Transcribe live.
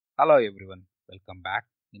Hello everyone, welcome back.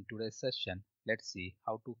 In today's session, let's see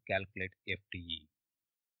how to calculate FTE.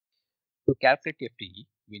 To calculate FTE,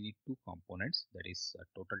 we need two components, that is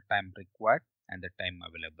total time required and the time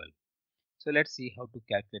available. So let's see how to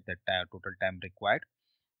calculate the total time required.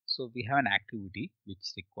 So we have an activity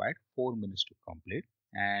which required 4 minutes to complete,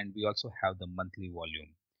 and we also have the monthly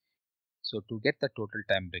volume. So to get the total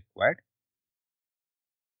time required,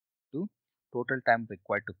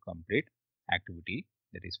 to complete activity,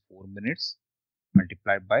 that is 4 minutes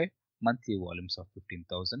multiplied by monthly volumes of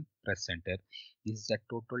 15,000 press enter. This is the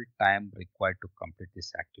total time required to complete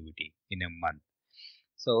this activity in a month.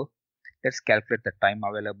 So let's calculate the time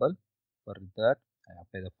available. For that, I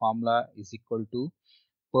apply the formula is equal to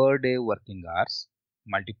per day working hours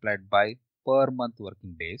multiplied by per month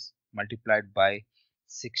working days multiplied by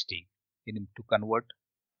 60 to convert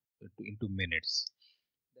into minutes.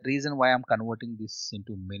 The reason why I'm converting this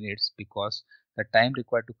into minutes, because the time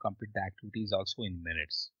required to complete the activity is also in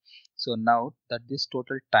minutes. So now that this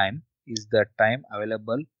total time is the time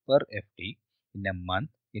available per FT in a month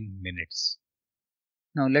in minutes.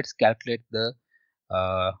 Now let's calculate the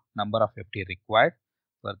number of FT required.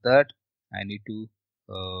 For that, I need to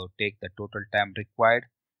take the total time required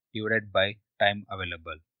divided by time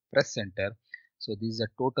available. Press enter. So this is the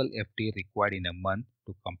total FT required in a month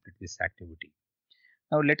to complete this activity.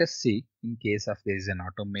 Now let us see in case of there is an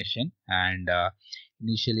automation and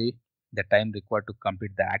initially the time required to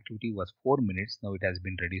complete the activity was 4 minutes. Now it has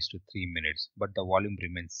been reduced to 3 minutes, but the volume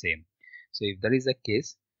remains same. So if that is the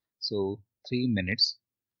case, so 3 minutes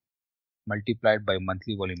multiplied by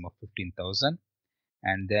monthly volume of 15,000,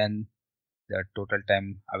 and then the total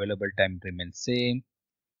time available time remains same,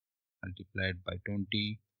 multiplied by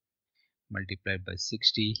 20 multiplied by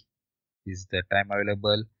 60. This is the time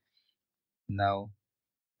available. Now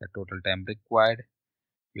the total time required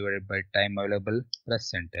divided by time available,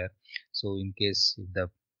 press enter. So in case if the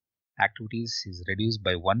activities is reduced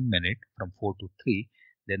by 1 minute from 4 to 3,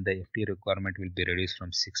 then the FT requirement will be reduced from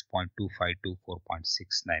 6.25 to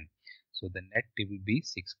 4.69. So the net will be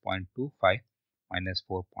 6.25 minus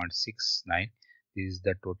 4.69. This is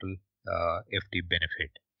the total FT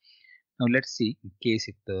benefit. Now let's see in case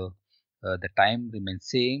if the time remains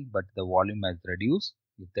same but the volume has reduced.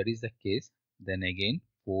 If that is the case, then again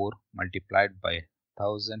 4 multiplied by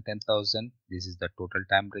 1000, 10,000. This is the total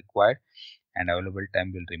time required, and available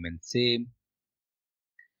time will remain same,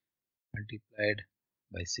 multiplied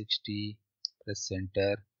by 60, press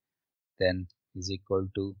enter, then is equal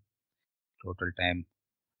to total time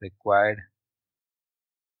required,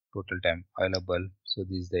 total time available. So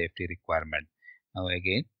this is the FT requirement. Now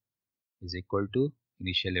again is equal to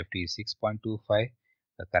initial FT is 6.25,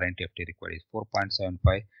 the current FT required is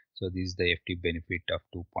 4.75. So this is the FT benefit of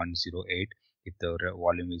 2.08 if the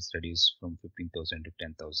volume is reduced from 15,000 to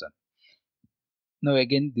 10,000. Now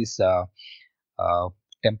again this uh,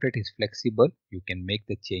 template is flexible. You can make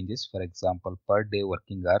the changes. For example, per day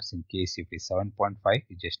working hours, in case if it's 7.5,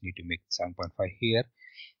 you just need to make 7.5 here,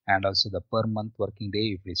 and also the per month working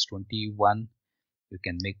day, if it's 21, you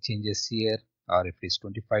can make changes here, or if it's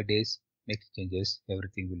 25 days, make changes.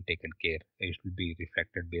 Everything will taken care. It will be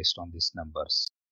reflected based on these numbers.